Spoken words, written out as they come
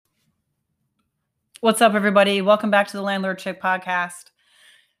What's up, everybody? Welcome back to the Landlord Chick podcast.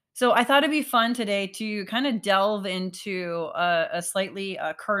 So, I thought it'd be fun today to kind of delve into a slightly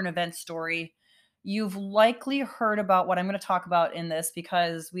current event story. You've likely heard about what I'm going to talk about in this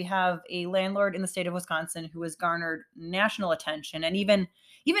because we have a landlord in the state of Wisconsin who has garnered national attention and even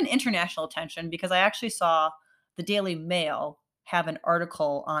international attention because I actually saw the Daily Mail have an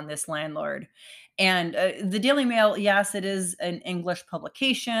article on this landlord. And the Daily Mail, yes, it is an English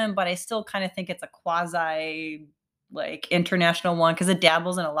publication, but I still kind of think it's a quasi like international one because it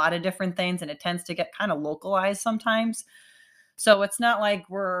dabbles in a lot of different things and it tends to get kind of localized sometimes. So it's not like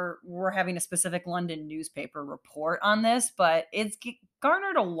we're having a specific London newspaper report on this, but it's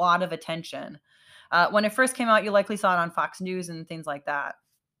garnered a lot of attention. When it first came out, you likely saw it on Fox News and things like that.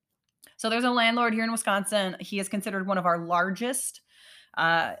 So there's a landlord here in Wisconsin. He is considered one of our largest.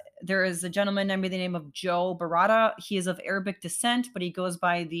 There is a gentleman named by the name of Joe Barratta. He is of Arabic descent, but he goes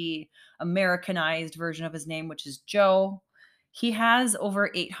by the Americanized version of his name, which is Joe. He has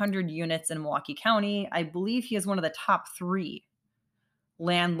over 800 units in Milwaukee County. I believe he is one of the top three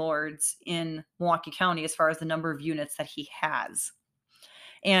landlords in Milwaukee County as far as the number of units that he has.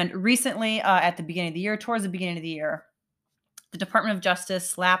 And recently, at the beginning of the year, towards the beginning of the year, the Department of Justice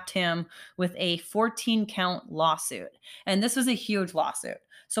slapped him with a 14 count lawsuit. And this was a huge lawsuit.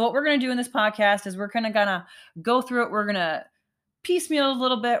 So, what we're going to do in this podcast is we're kind of going to go through it. We're going to piecemeal a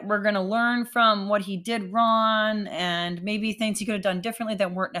little bit. We're going to learn from what he did wrong and maybe things he could have done differently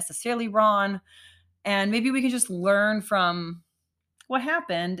that weren't necessarily wrong. And maybe we can just learn from what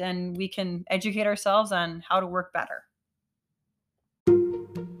happened and we can educate ourselves on how to work better.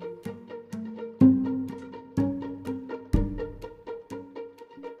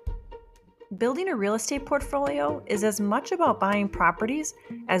 Building a real estate portfolio is as much about buying properties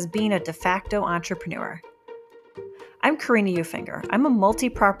as being a de facto entrepreneur. I'm Karina Ufinger. I'm a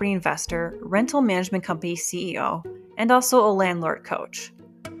multi-property investor, rental management company CEO, and also a landlord coach.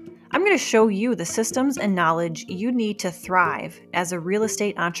 I'm going to show you the systems and knowledge you need to thrive as a real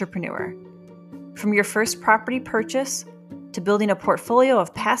estate entrepreneur. From your first property purchase to building a portfolio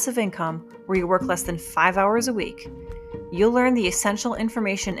of passive income where you work less than 5 hours a week, you'll learn the essential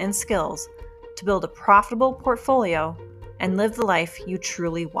information and skills to build a profitable portfolio and live the life you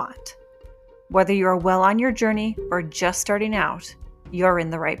truly want. Whether you are well on your journey or just starting out, you're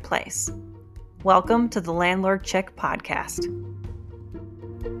in the right place. Welcome to the Landlord Chick podcast.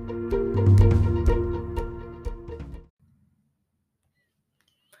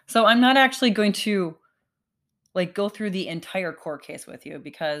 So I'm not actually going to go through the entire court case with you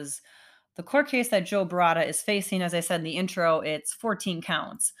because the court case that Joe Barratta is facing, as I said in the intro, it's 14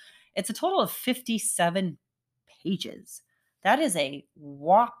 counts. It's a total of 57 pages. That is a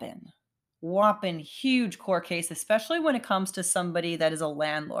whopping huge court case, especially when it comes to somebody that is a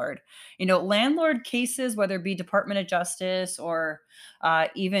landlord. Landlord cases, whether it be Department of Justice or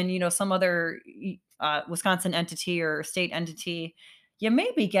even, some other Wisconsin entity or state entity, you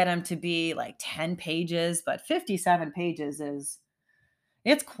maybe get them to be like 10 pages, but 57 pages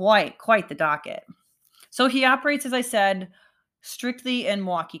it's quite the docket. So he operates, as I said, strictly in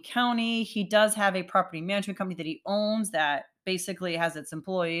Milwaukee County. He does have a property management company that he owns that basically has its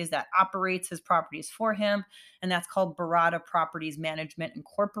employees that operates his properties for him, and that's called Barratta Properties Management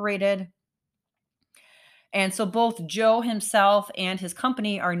Incorporated. And so both Joe himself and his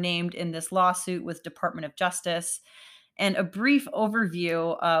company are named in this lawsuit with Department of Justice. And a brief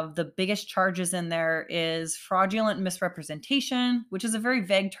overview of the biggest charges in there is fraudulent misrepresentation, which is a very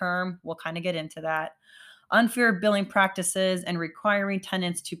vague term. We'll kind of get into that. Unfair billing practices and requiring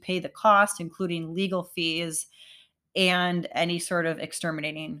tenants to pay the cost, including legal fees and any sort of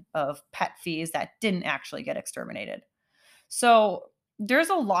exterminating of pet fees that didn't actually get exterminated. So there's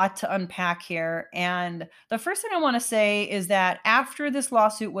a lot to unpack here. And the first thing I want to say is that after this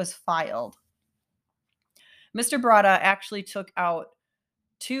lawsuit was filed, Mr. Barratta actually took out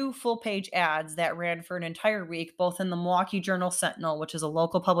 2 full-page ads that ran for an entire week, both in the Milwaukee Journal-Sentinel, which is a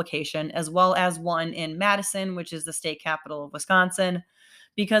local publication, as well as one in Madison, which is the state capital of Wisconsin,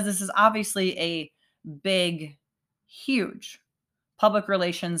 because this is obviously a big, huge public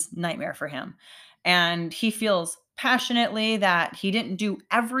relations nightmare for him. And he feels passionately that he didn't do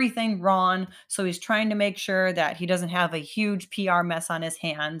everything wrong, so he's trying to make sure that he doesn't have a huge PR mess on his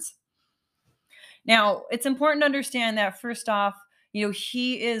hands. Now, it's important to understand that first off,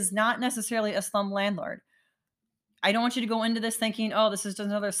 he is not necessarily a slum landlord. I don't want you to go into this thinking, oh, this is just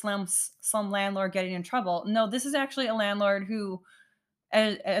another slum landlord getting in trouble. No, this is actually a landlord who,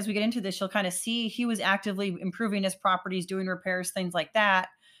 as we get into this, you'll kind of see he was actively improving his properties, doing repairs, things like that.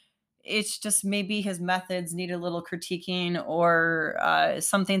 It's just maybe his methods need a little critiquing, or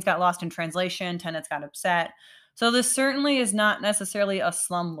some things got lost in translation. Tenants got upset. So this certainly is not necessarily a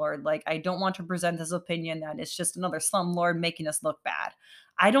slumlord. Like, I don't want to present this opinion that it's just another slumlord making us look bad.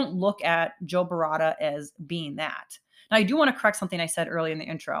 I don't look at Joe Barratta as being that. Now, I do want to correct something I said earlier in the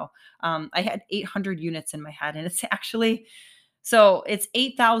intro. I had 800 units in my head, and it's actually so it's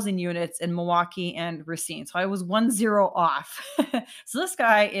 8,000 units in Milwaukee and Racine. So I was 1 0 off. So this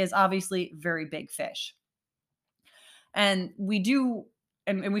guy is obviously very big fish. And we do,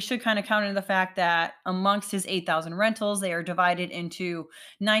 and we should kind of count in the fact that amongst his 8,000 rentals, they are divided into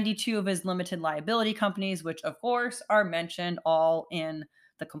 92 of his limited liability companies, which of course are mentioned all in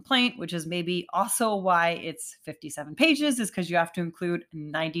the complaint, which is maybe also why it's 57 pages, is because you have to include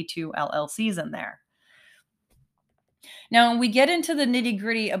 92 LLCs in there. Now, when we get into the nitty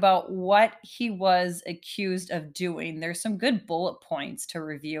gritty about what he was accused of doing, there's some good bullet points to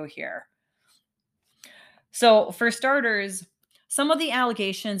review here. So, for starters, some of the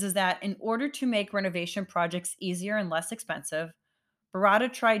allegations is that in order to make renovation projects easier and less expensive,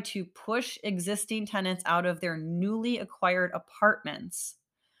 Barratta tried to push existing tenants out of their newly acquired apartments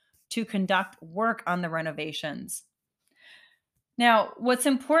to conduct work on the renovations. Now, what's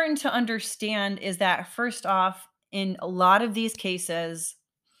important to understand is that, first off, in a lot of these cases,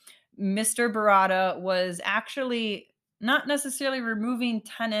 Mr. Barratta was actually not necessarily removing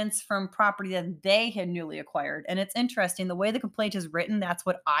tenants from property that they had newly acquired. And it's interesting, the way the complaint is written, that's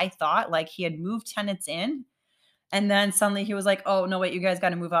what I thought. Like, he had moved tenants in, and then suddenly he was like, oh, no, wait, you guys got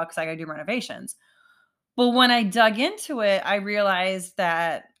to move out because I got to do renovations. But when I dug into it, I realized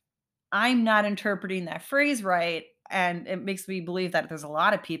that I'm not interpreting that phrase right. And it makes me believe that there's a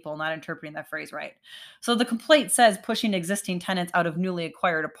lot of people not interpreting that phrase right. So the complaint says pushing existing tenants out of newly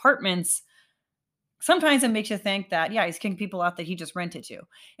acquired apartments. Sometimes it makes you think that, yeah, he's kicking people out that he just rented to.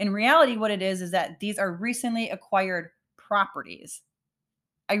 In reality, what it is that these are recently acquired properties.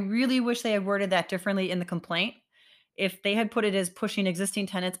 I really wish they had worded that differently in the complaint. If they had put it as pushing existing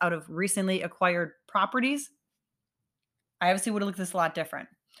tenants out of recently acquired properties, I obviously would have looked at this a lot different.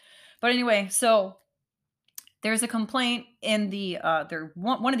 But anyway, so there's a complaint in the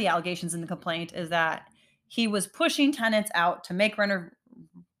one of the allegations in the complaint is that he was pushing tenants out to make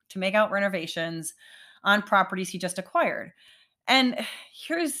out renovations on properties he just acquired. And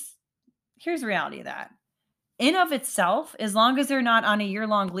here's the reality of that. In of itself, as long as they're not on a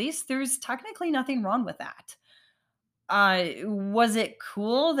year-long lease, there's technically nothing wrong with that. Was it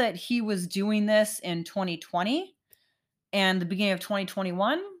cool that he was doing this in 2020 and the beginning of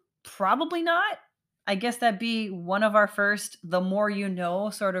 2021? Probably not. I guess that'd be one of our first "the more you know"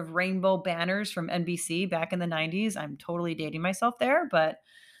 sort of rainbow banners from NBC back in the 90s. I'm totally dating myself there, but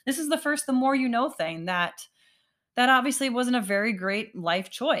this is the first "the more you know" thing that obviously wasn't a very great life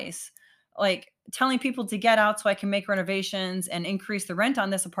choice. Like, telling people to get out so I can make renovations and increase the rent on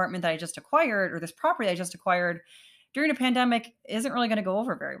this apartment that I just acquired, or this property I just acquired during a pandemic, isn't really going to go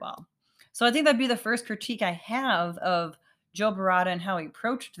over very well. So I think that'd be the first critique I have of Joe Barratta and how he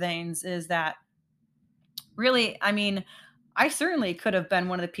approached things, is that really, I mean, I certainly could have been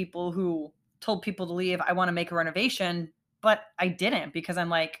one of the people who told people to leave. I want to make a renovation, but I didn't, because I'm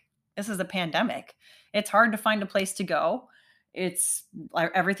like, this is a pandemic. It's hard to find a place to go. It's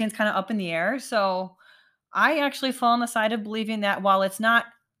like everything's kind of up in the air. So I actually fall on the side of believing that while it's not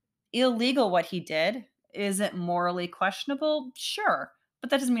illegal what he did, is it morally questionable? Sure. But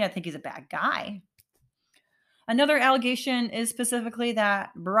that doesn't mean I think he's a bad guy. Another allegation is specifically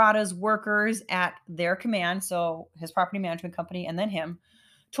that Barratta's workers at their command, so his property management company and then him,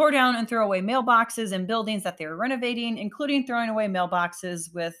 tore down and threw away mailboxes in buildings that they were renovating, including throwing away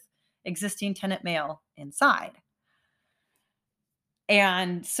mailboxes with existing tenant mail inside.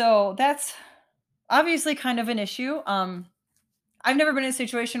 And so that's obviously kind of an issue. I've never been in a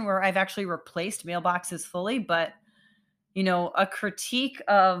situation where I've actually replaced mailboxes fully, but a critique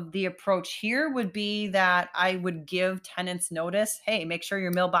of the approach here would be that I would give tenants notice, hey, make sure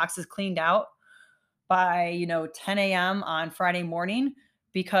your mailbox is cleaned out by, 10 a.m. on Friday morning,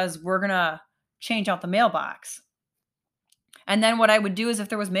 because we're going to change out the mailbox. And then what I would do is, if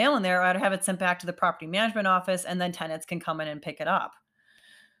there was mail in there, I'd have it sent back to the property management office, and then tenants can come in and pick it up.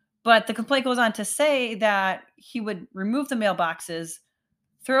 But the complaint goes on to say that he would remove the mailboxes,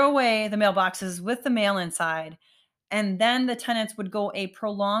 throw away the mailboxes with the mail inside, and then the tenants would go a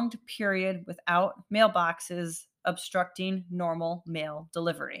prolonged period without mailboxes, obstructing normal mail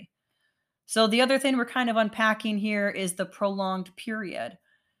delivery. So the other thing we're kind of unpacking here is the prolonged period.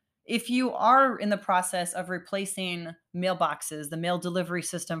 If you are in the process of replacing mailboxes, the mail delivery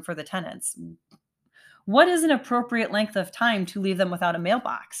system for the tenants, what is an appropriate length of time to leave them without a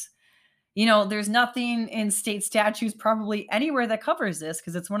mailbox? There's nothing in state statutes probably anywhere that covers this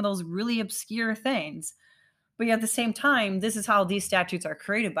because it's one of those really obscure things. But yet at the same time, this is how these statutes are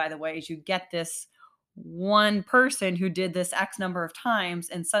created, by the way, is you get this one person who did this X number of times,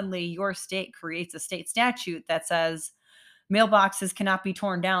 and suddenly your state creates a state statute that says mailboxes cannot be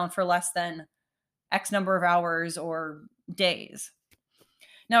torn down for less than X number of hours or days.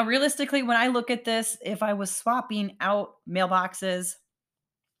 Now, realistically, when I look at this, if I was swapping out mailboxes,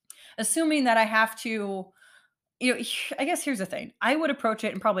 assuming that I have to, I guess here's the thing. I would approach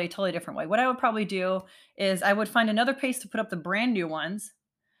it in probably a totally different way. What I would probably do is I would find another place to put up the brand new ones.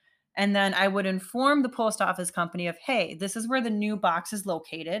 And then I would inform the post office company of, hey, this is where the new box is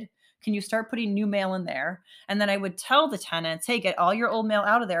located. Can you start putting new mail in there? And then I would tell the tenants, hey, get all your old mail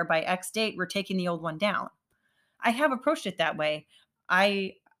out of there by X date. We're taking the old one down. I have approached it that way.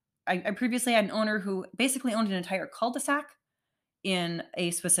 I I previously had an owner who basically owned an entire cul-de-sac in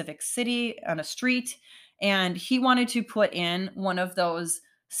a specific city on a street, and he wanted to put in one of those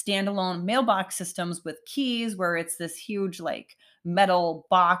standalone mailbox systems with keys where it's this huge like metal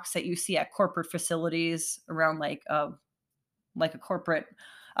box that you see at corporate facilities around like a corporate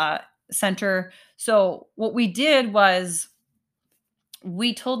uh, center. So what we did was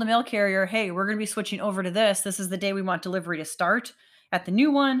we told the mail carrier, hey, we're going to be switching over to this. This is the day we want delivery to start. At the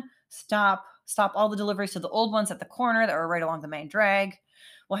new one, stop all the deliveries to the old ones at the corner that were right along the main drag.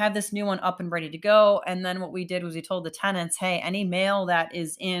 We'll have this new one up and ready to go. And then what we did was we told the tenants, hey, any mail that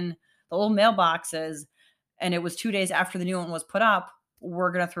is in the old mailboxes and it was 2 days after the new one was put up,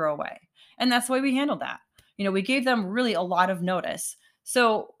 we're going to throw away. And that's the way we handled that. We gave them really a lot of notice.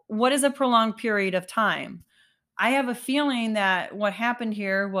 So, what is a prolonged period of time? I have a feeling that what happened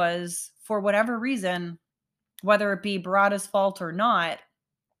here was, for whatever reason, whether it be Barratta's fault or not,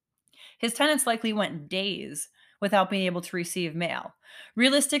 his tenants likely went days without being able to receive mail.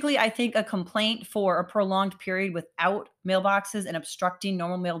 Realistically, I think a complaint for a prolonged period without mailboxes and obstructing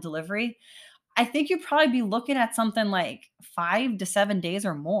normal mail delivery, I think you'd probably be looking at something like 5 to 7 days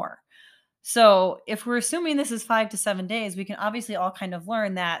or more. So, if we're assuming this is 5 to 7 days, we can obviously all kind of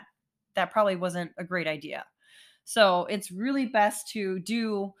learn that that probably wasn't a great idea. So it's really best to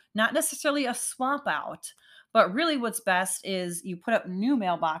do not necessarily a swap out, but really what's best is you put up new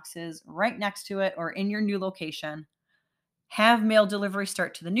mailboxes right next to it or in your new location, have mail delivery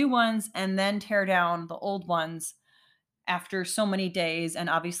start to the new ones, and then tear down the old ones after so many days and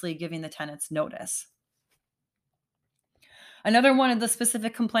obviously giving the tenants notice. Another one of the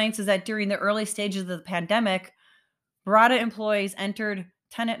specific complaints is that during the early stages of the pandemic, Barratta employees entered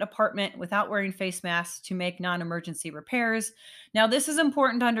tenant apartment without wearing face masks to make non-emergency repairs. Now, this is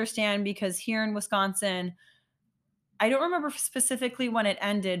important to understand because here in Wisconsin, I don't remember specifically when it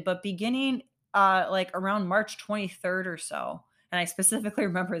ended, but beginning like around March 23rd or so, and I specifically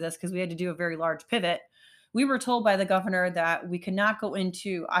remember this because we had to do a very large pivot. We were told by the governor that we could not go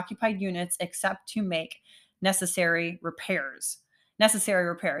into occupied units except to make necessary repairs. Necessary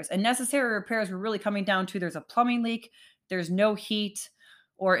repairs. And necessary repairs were really coming down to there's a plumbing leak, there's no heat,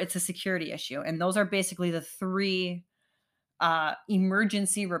 or it's a security issue. And those are basically the three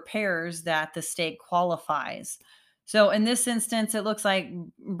emergency repairs that the state qualifies. So in this instance, it looks like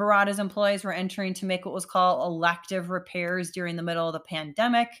Barratta's employees were entering to make what was called elective repairs during the middle of the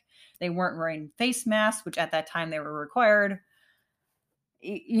pandemic. They weren't wearing face masks, which at that time they were required.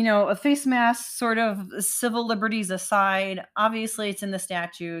 A face mask, sort of civil liberties aside, obviously it's in the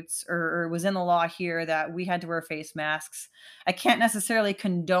statutes or was in the law here that we had to wear face masks. I can't necessarily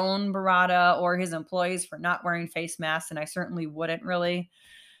condone Barratta or his employees for not wearing face masks, and I certainly wouldn't really.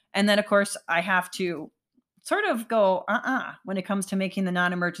 And then, of course, I have to sort of go, when it comes to making the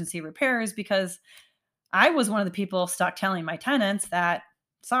non emergency repairs, because I was one of the people stuck telling my tenants that,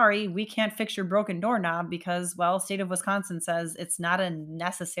 sorry, we can't fix your broken doorknob because, well, state of Wisconsin says it's not a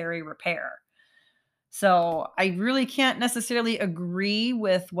necessary repair. So I really can't necessarily agree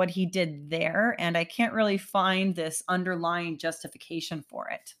with what he did there, and I can't really find this underlying justification for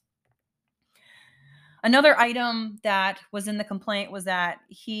it. Another item that was in the complaint was that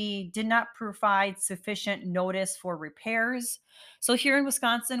he did not provide sufficient notice for repairs. So here in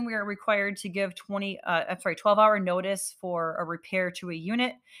Wisconsin, we are required to give 12-hour notice for a repair to a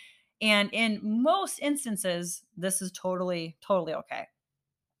unit. And in most instances, this is totally, totally okay.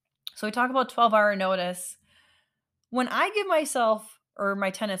 So we talk about 12-hour notice. When I give myself or my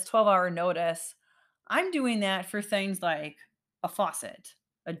tenants 12-hour notice, I'm doing that for things like a faucet,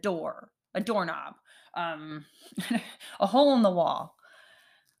 a door, a doorknob, um, a hole in the wall.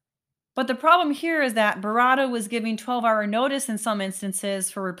 But the problem here is that Barratta was giving 12-hour notice in some instances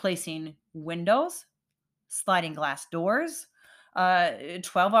for replacing windows, sliding glass doors,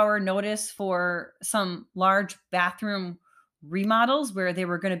 12-hour notice for some large bathroom remodels where they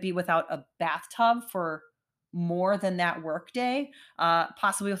were going to be without a bathtub for more than that workday,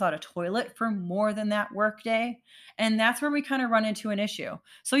 possibly without a toilet for more than that workday. And that's where we kind of run into an issue.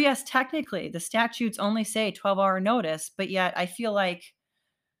 So, yes, technically, the statutes only say 12-hour notice, but yet I feel like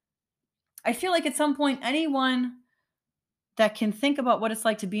at some point, anyone that can think about what it's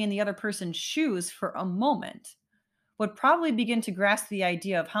like to be in the other person's shoes for a moment would probably begin to grasp the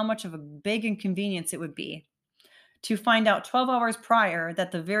idea of how much of a big inconvenience it would be to find out 12 hours prior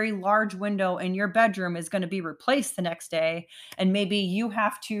that the very large window in your bedroom is going to be replaced the next day, and maybe you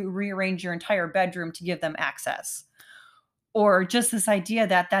have to rearrange your entire bedroom to give them access. Or just this idea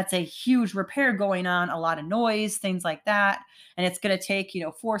that that's a huge repair going on, a lot of noise, things like that, and it's going to take,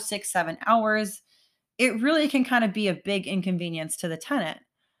 4, 6, 7 hours. It really can kind of be a big inconvenience to the tenant.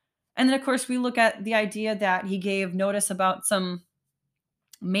 And then, of course, we look at the idea that he gave notice about some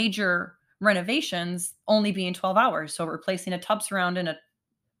major renovations only being 12 hours. So replacing a tub surround in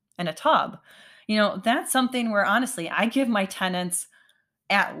a tub. That's something where honestly, I give my tenants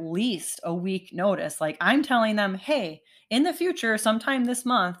at least a week notice. Like I'm telling them, hey, in the future, sometime this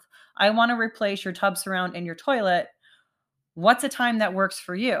month, I want to replace your tub surround and your toilet. What's a time that works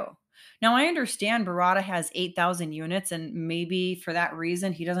for you? Now, I understand Barratta has 8,000 units, and maybe for that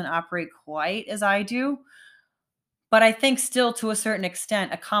reason, he doesn't operate quite as I do. But I think still to a certain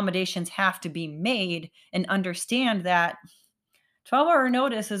extent, accommodations have to be made and understand that 12-hour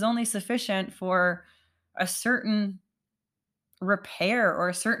notice is only sufficient for a certain repair or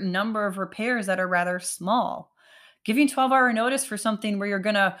a certain number of repairs that are rather small. Giving 12-hour notice for something where you're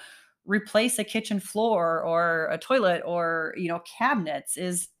going to replace a kitchen floor or a toilet or, cabinets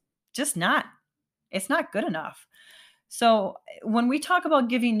is just not it's not good enough. So, when we talk about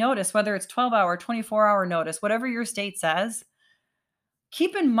giving notice, whether it's 12-hour, 24-hour notice, whatever your state says,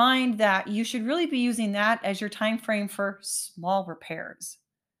 keep in mind that you should really be using that as your time frame for small repairs.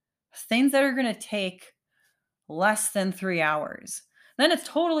 Things that are going to take less than 3 hours. Then it's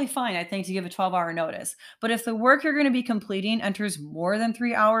totally fine, I think, to give a 12-hour notice. But if the work you're going to be completing enters more than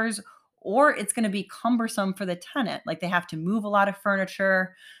 3 hours, or it's going to be cumbersome for the tenant, like they have to move a lot of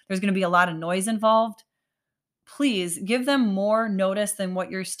furniture, there's going to be a lot of noise involved, please give them more notice than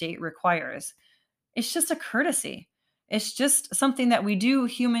what your state requires. It's just a courtesy. It's just something that we do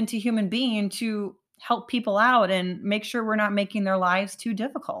human to human being to help people out and make sure we're not making their lives too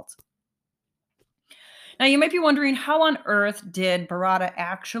difficult. Now, you might be wondering, how on earth did Barratta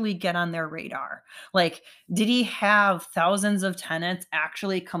actually get on their radar? Like, did he have thousands of tenants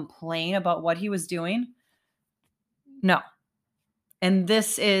actually complain about what he was doing? No. And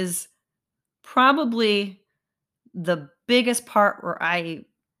this is probably the biggest part where I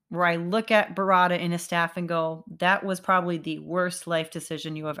look at Barratta and his staff and go, that was probably the worst life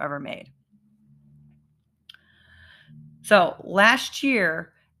decision you have ever made. So last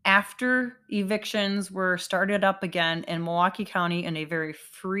year, after evictions were started up again in Milwaukee County in a very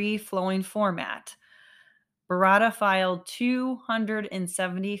free-flowing format, Barratta filed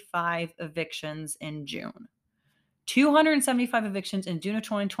 275 evictions in June. 275 evictions in June of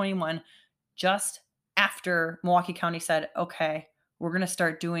 2021, just after Milwaukee County said, okay, we're going to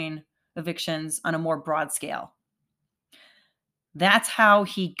start doing evictions on a more broad scale. That's how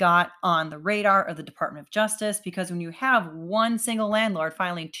he got on the radar of the Department of Justice, because when you have one single landlord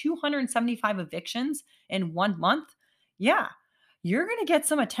filing 275 evictions in 1 month, yeah, you're going to get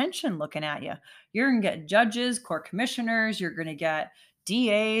some attention looking at you. You're going to get judges, court commissioners, you're going to get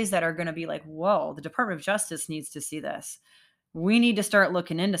DAs that are going to be like, whoa, the Department of Justice needs to see this. We need to start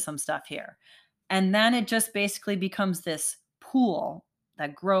looking into some stuff here. And then it just basically becomes this pool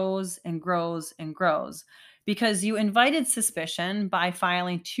that grows and grows and grows, because you invited suspicion by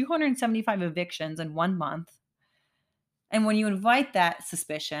filing 275 evictions in 1 month. And when you invite that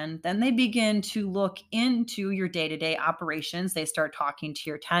suspicion, then they begin to look into your day-to-day operations. They start talking to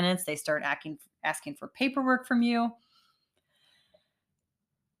your tenants. They start asking for paperwork from you.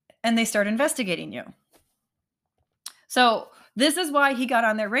 And they start investigating you. So this is why he got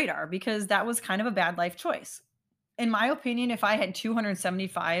on their radar, because that was kind of a bad life choice. In my opinion, if I had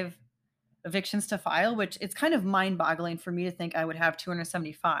 275 evictions to file, which it's kind of mind-boggling for me to think I would have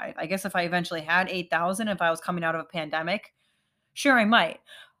 275. I guess if I eventually had 8,000, if I was coming out of a pandemic, sure, I might.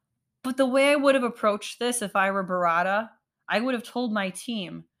 But the way I would have approached this if I were Barratta, I would have told my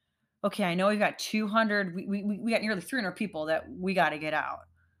team, okay, I know we've got 200, we got nearly 300 people that we got to get out.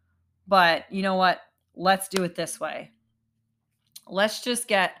 But you know what? Let's do it this way. Let's just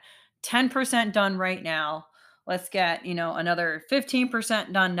get 10% done right now. Let's get, another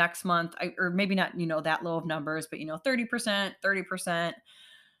 15% done next month. Or maybe not, that low of numbers, but 30%, 30%.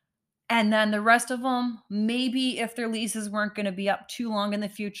 And then the rest of them, maybe if their leases weren't going to be up too long in the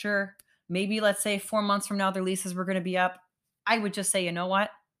future, maybe let's say 4 months from now, their leases were going to be up. I would just say, you know what?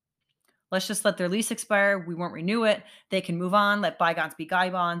 Let's just let their lease expire. We won't renew it. They can move on, let bygones be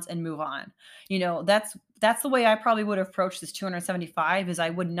bygones and move on. That's the way I probably would have approached this 275 is I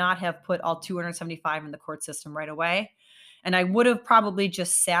would not have put all 275 in the court system right away. And I would have probably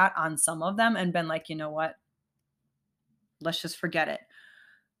just sat on some of them and been like, you know what? Let's just forget it.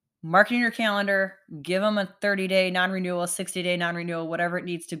 Mark it in your calendar, give them a 30-day non-renewal, 60-day non-renewal, whatever it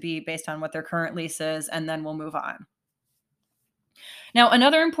needs to be based on what their current lease is, and then we'll move on. Now,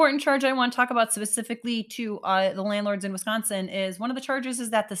 another important charge I want to talk about specifically to the landlords in Wisconsin is one of the charges is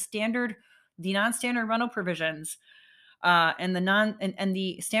that the non-standard rental provisions and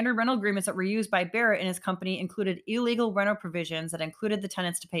the standard rental agreements that were used by Barratta and his company included illegal rental provisions that included the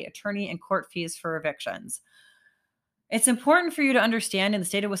tenants to pay attorney and court fees for evictions. It's important for you to understand in the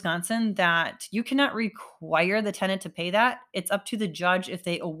state of Wisconsin that you cannot require the tenant to pay that. It's up to the judge if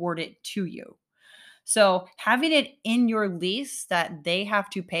they award it to you. So having it in your lease that they have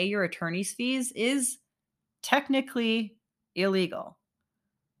to pay your attorney's fees is technically illegal.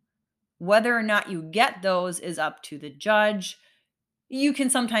 Whether or not you get those is up to the judge. You can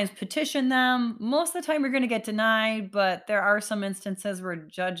sometimes petition them. Most of the time you're going to get denied, but there are some instances where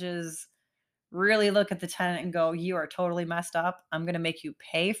judges really look at the tenant and go, you are totally messed up. I'm going to make you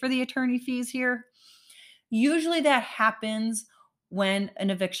pay for the attorney fees here. Usually that happens when an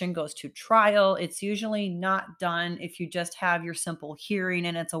eviction goes to trial. It's usually not done if you just have your simple hearing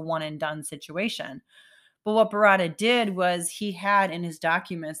and it's a one and done situation. But what Barratta did was he had in his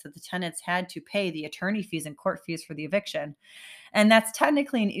documents that the tenants had to pay the attorney fees and court fees for the eviction. And that's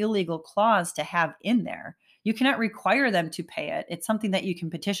technically an illegal clause to have in there. You cannot require them to pay it. It's something that you can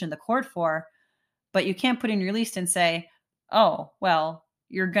petition the court for, but you can't put in your lease and say, oh, well,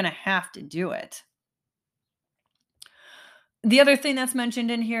 you're going to have to do it. The other thing that's mentioned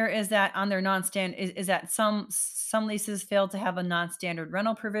in here is that on their non-stand is that some leases fail to have a non-standard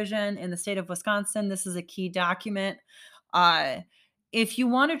rental provision in the state of Wisconsin. This is a key document. If you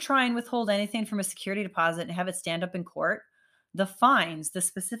want to try and withhold anything from a security deposit and have it stand up in court, the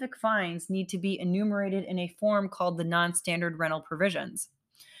specific fines need to be enumerated in a form called the non-standard rental provisions.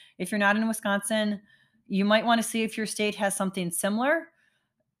 If you're not in Wisconsin, you might want to see if your state has something similar,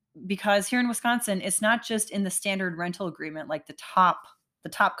 because here in Wisconsin, it's not just in the standard rental agreement, like the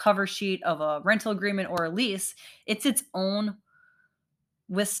top cover sheet of a rental agreement or a lease. It's its own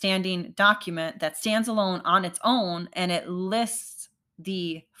withstanding document that stands alone on its own, and it lists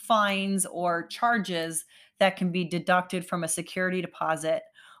the fines or charges that can be deducted from a security deposit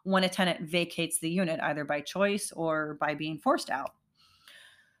when a tenant vacates the unit, either by choice or by being forced out.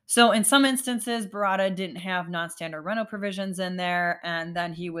 So in some instances, Barratta didn't have non-standard rental provisions in there, and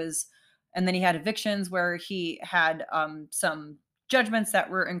then he had evictions where he had some judgments that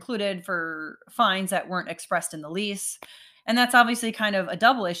were included for fines that weren't expressed in the lease. And that's obviously kind of a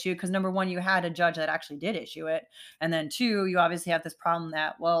double issue because number one, you had a judge that actually did issue it. And then two, you obviously have this problem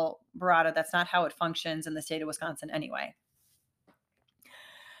that, well, Barratta, that's not how it functions in the state of Wisconsin anyway.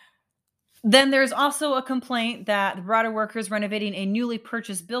 Then there's also a complaint that the Barratta workers renovating a newly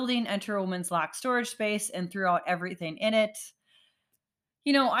purchased building enter a woman's locked storage space and threw out everything in it.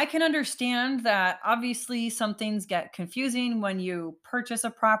 I can understand that obviously some things get confusing when you purchase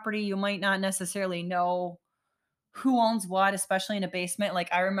a property. You might not necessarily know who owns what, especially in a basement.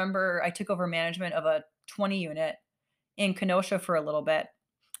 Like I remember I took over management of a 20 unit in Kenosha for a little bit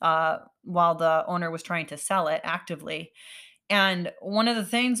while the owner was trying to sell it actively. And one of the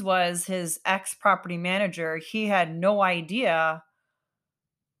things was his ex-property manager, he had no idea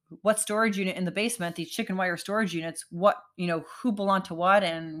what storage unit in the basement, these chicken wire storage units, who belonged to what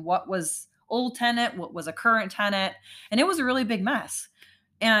and what was old tenant, what was a current tenant. And it was a really big mess.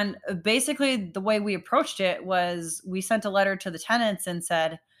 And basically the way we approached it was we sent a letter to the tenants and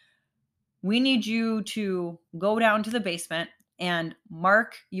said, we need you to go down to the basement and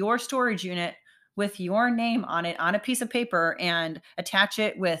mark your storage unit with your name on it on a piece of paper and attach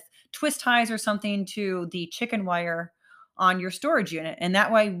it with twist ties or something to the chicken wire on your storage unit. And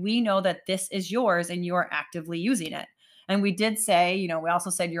that way we know that this is yours and you're actively using it. And we did say, we also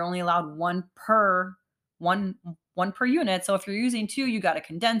said you're only allowed one per unit. So if you're using two, you got to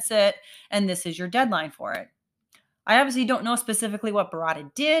condense it. And this is your deadline for it. I obviously don't know specifically what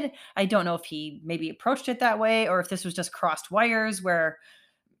Barratta did. I don't know if he maybe approached it that way or if this was just crossed wires where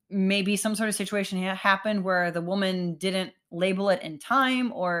maybe some sort of situation happened where the woman didn't label it in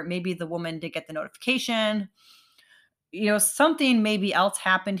time, or maybe the woman did get the notification. something maybe else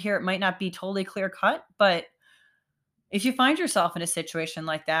happened here. It might not be totally clear cut, but if you find yourself in a situation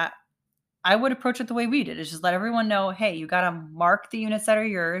like that, I would approach it the way we did, is just let everyone know, hey, you got to mark the units that are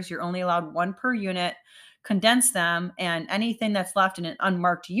yours. You're only allowed one per unit, condense them, and anything that's left in an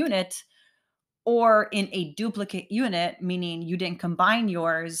unmarked unit or in a duplicate unit, meaning you didn't combine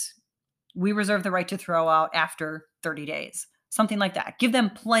yours, we reserve the right to throw out after 30 days. Something like that. Give them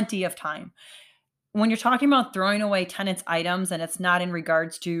plenty of time. When you're talking about throwing away tenants' items and it's not in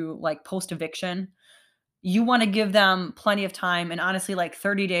regards to like post eviction, you want to give them plenty of time. And honestly, like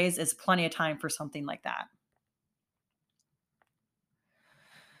 30 days is plenty of time for something like that.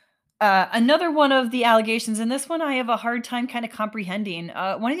 Another one of the allegations, and this one I have a hard time kind of comprehending.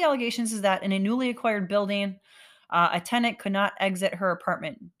 One of the allegations is that in a newly acquired building, a tenant could not exit her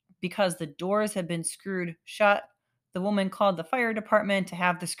apartment because the doors had been screwed shut. The woman called the fire department to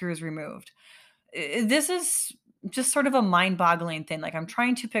have the screws removed. This is just sort of a mind boggling thing. Like, I'm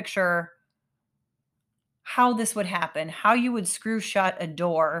trying to picture how this would happen, how you would screw shut a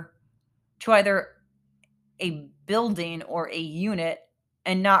door to either a building or a unit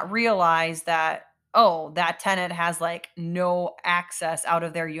and not realize that, oh, that tenant has like no access out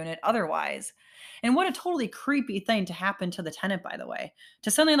of their unit otherwise. And what a totally creepy thing to happen to the tenant, by the way, to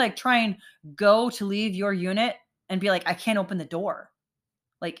suddenly like try and go to leave your unit and be like, I can't open the door.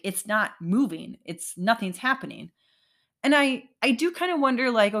 Like, it's not moving. It's nothing's happening. And I do kind of wonder,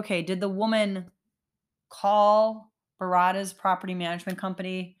 like, okay, did the woman call Barratta's property management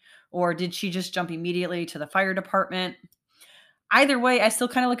company, or did she just jump immediately to the fire department? Either way, I still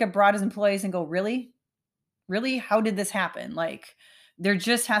kind of look at Barratta's employees and go, really? Really? How did this happen? Like, there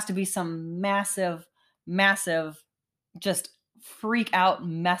just has to be some massive, massive, just freak out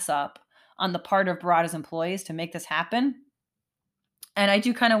mess up on the part of Barratta's employees to make this happen. And I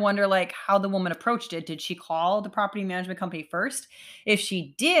do kind of wonder, like, how the woman approached it. Did she call the property management company first? If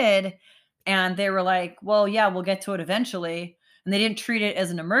she did, and they were like, well, yeah, we'll get to it eventually, and they didn't treat it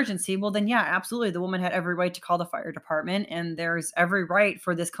as an emergency, well, then, yeah, absolutely. The woman had every right to call the fire department, and there's every right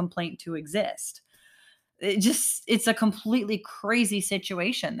for this complaint to exist. It's a completely crazy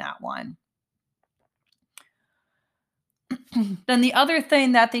situation, that one. Then the other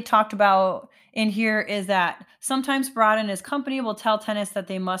thing that they talked about in here is that sometimes Barratta and his company will tell tenants that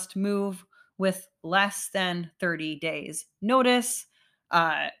they must move with less than 30 days notice.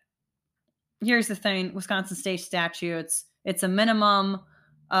 Uh, Here's the thing, Wisconsin state statutes, it's a minimum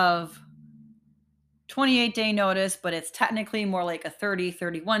of 28-day notice, but it's technically more like a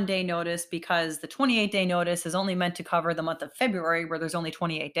 31-day notice, because the 28-day notice is only meant to cover the month of February, where there's only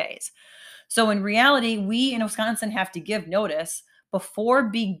 28 days. So in reality, we in Wisconsin have to give notice before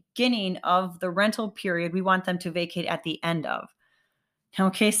beginning of the rental period we want them to vacate at the end of. Now,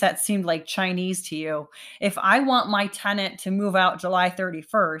 in case that seemed like Chinese to you, if I want my tenant to move out July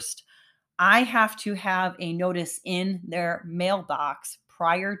 31st, I have to have a notice in their mailbox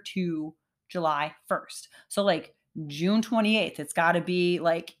prior to July 1st. So like June 28th, it's got to be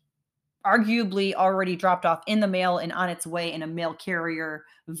like arguably already dropped off in the mail and on its way in a mail carrier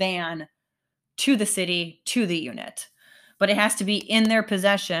van to the city, to the unit. But it has to be in their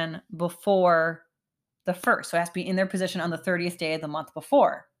possession before the 1st. So it has to be in their possession on the 30th day of the month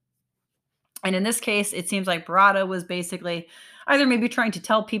before. And in this case, it seems like Barratta was basically either maybe trying to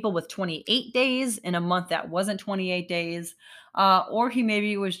tell people with 28 days in a month that wasn't 28 days, or he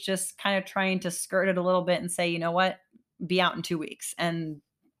maybe was just kind of trying to skirt it a little bit and say, you know what, be out in 2 weeks. And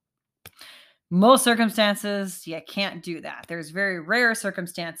most circumstances, you can't do that. There's very rare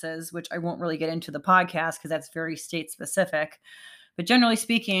circumstances, which I won't really get into the podcast because that's very state specific. But generally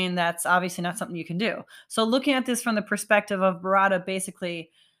speaking, that's obviously not something you can do. So looking at this from the perspective of Barratta,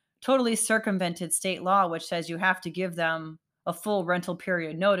 basically totally circumvented state law, which says you have to give them a full rental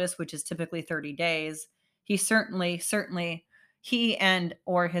period notice, which is typically 30 days. He certainly, he and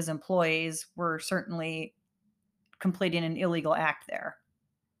or his employees were certainly completing an illegal act there.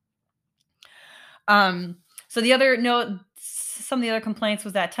 So the other note, some of the other complaints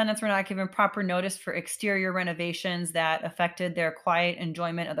was that tenants were not given proper notice for exterior renovations that affected their quiet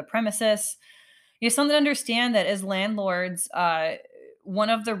enjoyment of the premises. You have something to understand that as landlords, one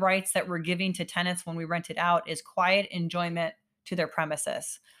of the rights that we're giving to tenants when we rent it out is quiet enjoyment to their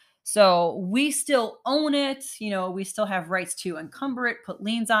premises. So we still own it, we still have rights to encumber it, put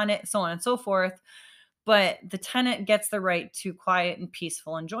liens on it, so on and so forth. But the tenant gets the right to quiet and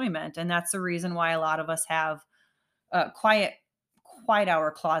peaceful enjoyment. And that's the reason why a lot of us have quiet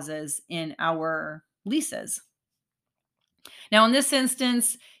hour clauses in our leases. Now, in this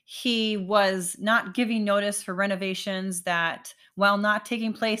instance, He was not giving notice for renovations that, while not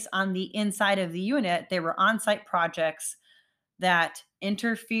taking place on the inside of the unit, they were on-site projects that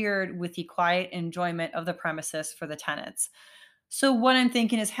interfered with the quiet enjoyment of the premises for the tenants. So what I'm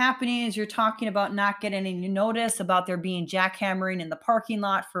thinking is happening is you're talking about not getting any notice about there being jackhammering in the parking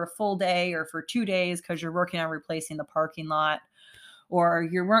lot for a full day or for 2 days because you're working on replacing the parking lot, or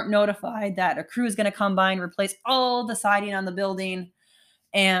you weren't notified that a crew is going to come by and replace all the siding on the building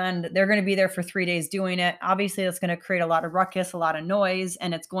and they're going to be there for 3 days doing it. Obviously, that's going to create a lot of ruckus, a lot of noise,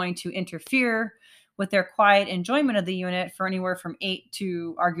 and it's going to interfere with their quiet enjoyment of the unit for anywhere from 8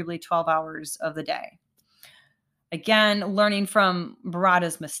 to arguably 12 hours of the day. Again, learning from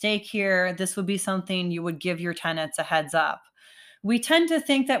Barratta's mistake here, this would be something you would give your tenants a heads up. We tend to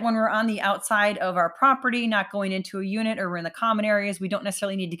think that when we're on the outside of our property, not going into a unit or we're in the common areas, we don't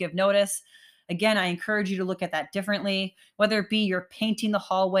necessarily need to give notice. Again, I encourage you to look at that differently, whether it be you're painting the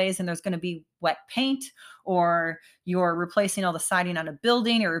hallways and there's going to be wet paint, or you're replacing all the siding on a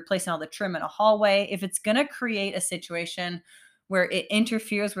building or replacing all the trim in a hallway. If it's going to create a situation where it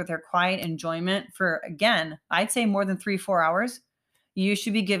interferes with their quiet enjoyment for, again, I'd say more than 3-4 hours, you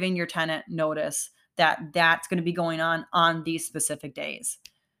should be giving your tenant notice that that's going to be going on these specific days.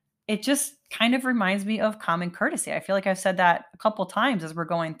 It just kind of reminds me of common courtesy. I feel like I've said that a couple times as we're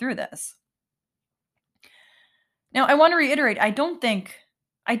going through this. Now, I want to reiterate, I don't think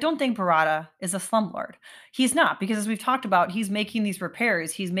Barratta is a slumlord. He's not, because as we've talked about, he's making these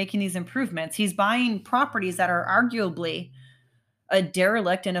repairs, he's making these improvements, he's buying properties that are arguably a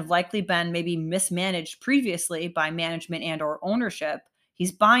derelict and have likely been maybe mismanaged previously by management and or ownership.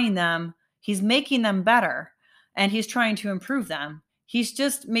 He's buying them, he's making them better, and he's trying to improve them. He's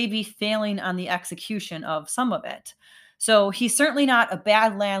just maybe failing on the execution of some of it. So he's certainly not a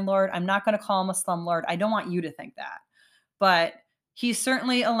bad landlord. I'm not going to call him a slumlord. I don't want you to think that. But he's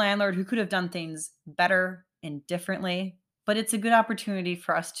certainly a landlord who could have done things better and differently. But it's a good opportunity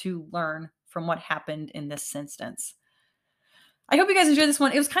for us to learn from what happened in this instance. I hope you guys enjoyed this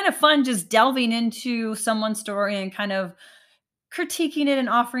one. It was kind of fun just delving into someone's story and kind of critiquing it and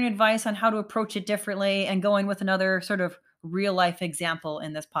offering advice on how to approach it differently and going with another sort of real life example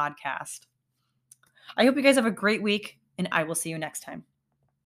in this podcast. I hope you guys have a great week, and I will see you next time.